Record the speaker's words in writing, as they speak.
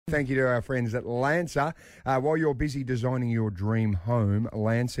thank you to our friends at Lancer. While you're busy designing your dream home,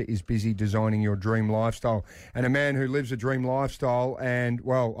 Lancer is busy designing your dream lifestyle. And a man who lives a dream lifestyle, and,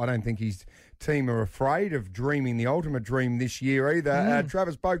 well, I don't think his team are afraid of dreaming the ultimate dream this year either.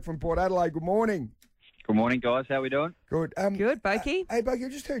 Travis Boak from Port Adelaide, good morning. Good morning, guys. How we doing? Good. Good, Boakey. Hey, Boakey, I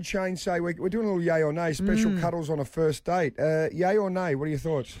just heard Shane say we're doing a little yay or nay, special cuddles on a first date. Yay or nay? What are your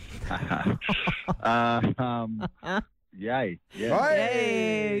thoughts? Yay. Yeah.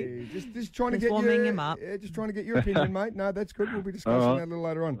 Hey, just trying to get warming him up. Yeah, just trying to get your opinion, mate. No, that's good. We'll be discussing that a little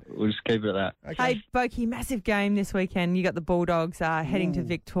later on. We'll just keep it at that. Okay. Hey, Boakey, massive game this weekend. You got the Bulldogs heading to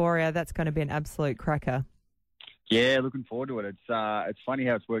Victoria. That's going to be an absolute cracker. Yeah, looking forward to it. It's funny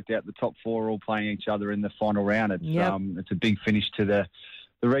how it's worked out. The top four are all playing each other in the final round. It's a big finish to the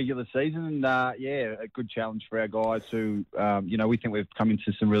regular season, and a good challenge for our guys who, we think we've come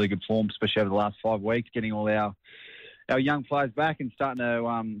into some really good form, especially over the last 5 weeks, getting all our young players back and starting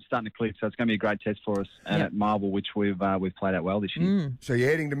to click. So it's going to be a great test for us at Marvel, which we've played out well this year. So you're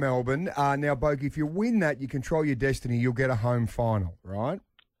heading to Melbourne now, Boak. If you win that, you control your destiny. You'll get a home final, right?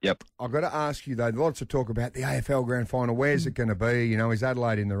 Yep. I've got to ask you, though, lots of talk about the AFL Grand Final. Where's it going to be? Is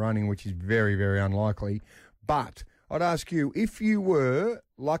Adelaide in the running, which is very, very unlikely. But I'd ask you, if you were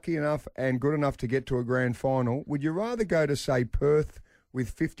lucky enough and good enough to get to a Grand Final, would you rather go to, say, Perth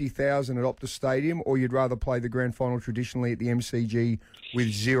with 50,000 at Optus Stadium, or you'd rather play the Grand Final traditionally at the MCG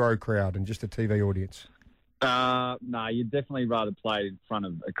with zero crowd and just a TV audience? No, you'd definitely rather play in front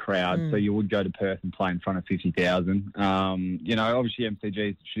of a crowd. So you would go to Perth and play in front of 50,000. Obviously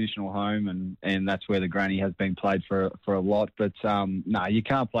MCG is the traditional home, and that's where the granny has been played for a lot. But no, you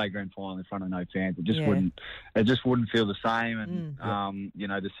can't play a grand final in front of no fans. It just wouldn't feel the same. And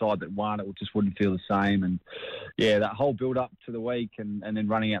the side that won, it just wouldn't feel the same. And that whole build up to the week and then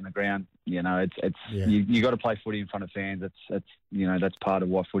running out on the ground. You got to play footy in front of fans. That's part of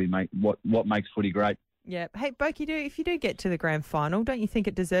what makes footy great. Yeah. Hey, Boakey, if you do get to the grand final, don't you think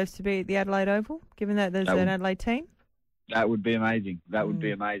it deserves to be at the Adelaide Oval, given that there's an Adelaide team? That would be amazing. Would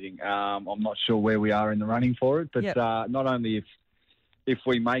be amazing. I'm not sure where we are in the running for it, but not only if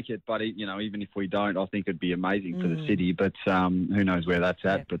we make it, but even if we don't, I think it'd be amazing for the city. But who knows where that's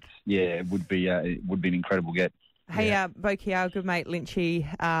at? But it would be an incredible get. Hey, Boakey, our good mate Lynchy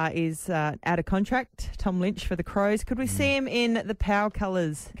is out of contract. Tom Lynch for the Crows. Could we see him in the Power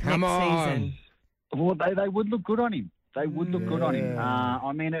colours next season? Well, they would look good on him. They would look good on him.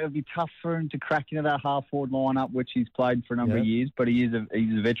 It would be tough for him to crack into that half-forward line-up, which he's played for a number of years, but he's a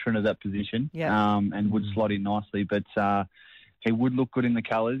veteran of that position and would slot in nicely. But he would look good in the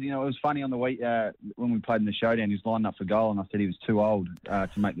colours. It was funny on the week when we played in the showdown, he was lining up for goal, and I said he was too old to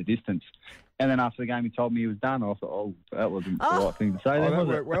make the distance. And then after the game, he told me he was done. I thought, that wasn't the right thing to say. That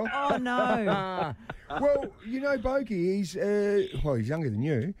worked well. Oh, no. Well, Boakey, he's younger than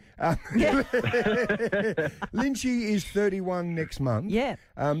you. Lynchy is 31 next month. Yeah.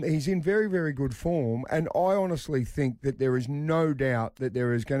 He's in very, very good form, and I honestly think that there is no doubt that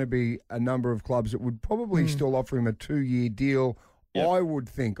there is going to be a number of clubs that would probably still offer him a 2-year deal. Yep. I would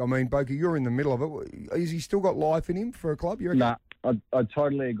think. Boakey, you're in the middle of it. Has he still got life in him for a club? You reckon? Nah. I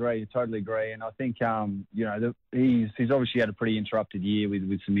totally agree, and I think he's obviously had a pretty interrupted year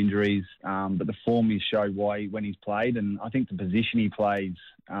with some injuries, but the form he's showed when he's played, and I think the position he plays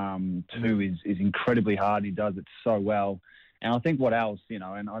too is incredibly hard. He does it so well, and I think what else, and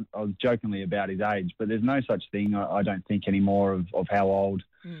I was jokingly about his age, but there's no such thing, I don't think anymore of how old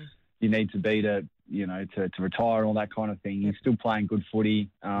you need to be to retire and all that kind of thing. He's still playing good footy.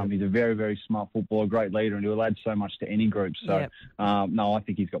 He's a very, very smart footballer, great leader, and he'll add so much to any group. So, I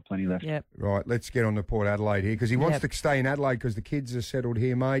think he's got plenty left. Yep. Right, let's get on to Port Adelaide here, because he wants to stay in Adelaide because the kids are settled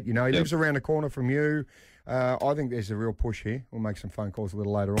here, mate. He lives around the corner from you. I think there's a real push here. We'll make some phone calls a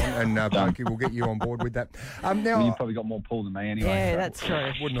little later on, and Boakey will get you on board with that. Now, you've probably got more pull than me anyway. Yeah, that's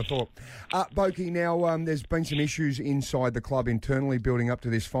true. Wouldn't have thought. Boakey, now there's been some issues inside the club internally building up to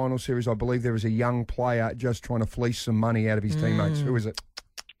this final series. I believe there was a young player just trying to fleece some money out of his teammates. Who is it?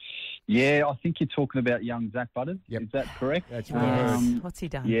 Yeah, I think you're talking about young Zach Butters. Yep. Is that correct? That's right. What's he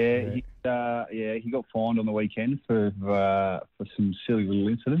done? Yeah, he got fined on the weekend for some silly little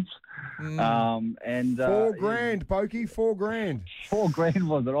incidents. And $4,000, Boakey, $4,000. $4,000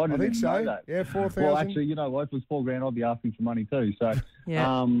 was it? I think so. Know that. Yeah, 4,000. Well, actually, you know what? If it was $4,000, I'd be asking for money too. So, he's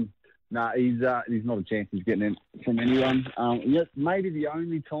not a chance he's getting it from anyone. Yes, maybe the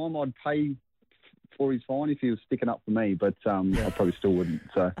only time I'd pay for his fine if he was sticking up for me, but I probably still wouldn't.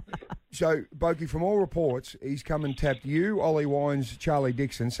 So, Boakey, from all reports, he's come and tapped you, Ollie Wines, Charlie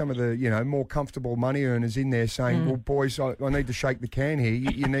Dixon, some of the more comfortable money earners in there, saying, "Well, boys, I need to shake the can here.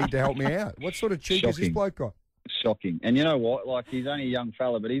 You need to help me out." What sort of cheek has this bloke got? Shocking. And you know what? Like, he's only a young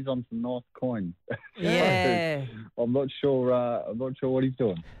fella, but he's on some nice coins. Yeah. I'm not sure what he's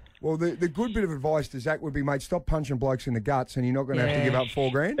doing. Well, the good bit of advice to Zach would be, mate, stop punching blokes in the guts, and you're not going to have to give up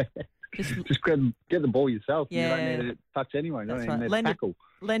 $4,000. Just get the ball yourself. Yeah. You don't need to touch anyone. You don't That's need right. to tackle.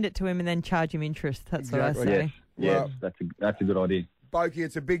 Lend it to him and then charge him interest. That's Exactly. what I say. Yes, Well- that's a good idea. Bokey,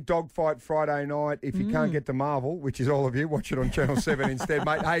 it's a big dogfight Friday night. If you can't get to Marvel, which is all of you, watch it on Channel 7 instead,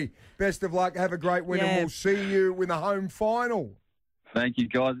 mate. Hey, best of luck. Have a great win, and Yeah. we'll see you in the home final. Thank you,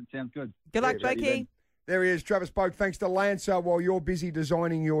 guys. It sounds good. Good luck, Yeah, Becky. There he is, Travis Boak. Thanks to Lancer. While you're busy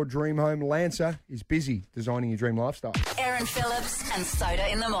designing your dream home, Lancer is busy designing your dream lifestyle. Aaron Phillips and Soda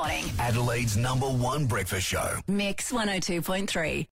in the morning. Adelaide's #1 breakfast show. Mix 102.3.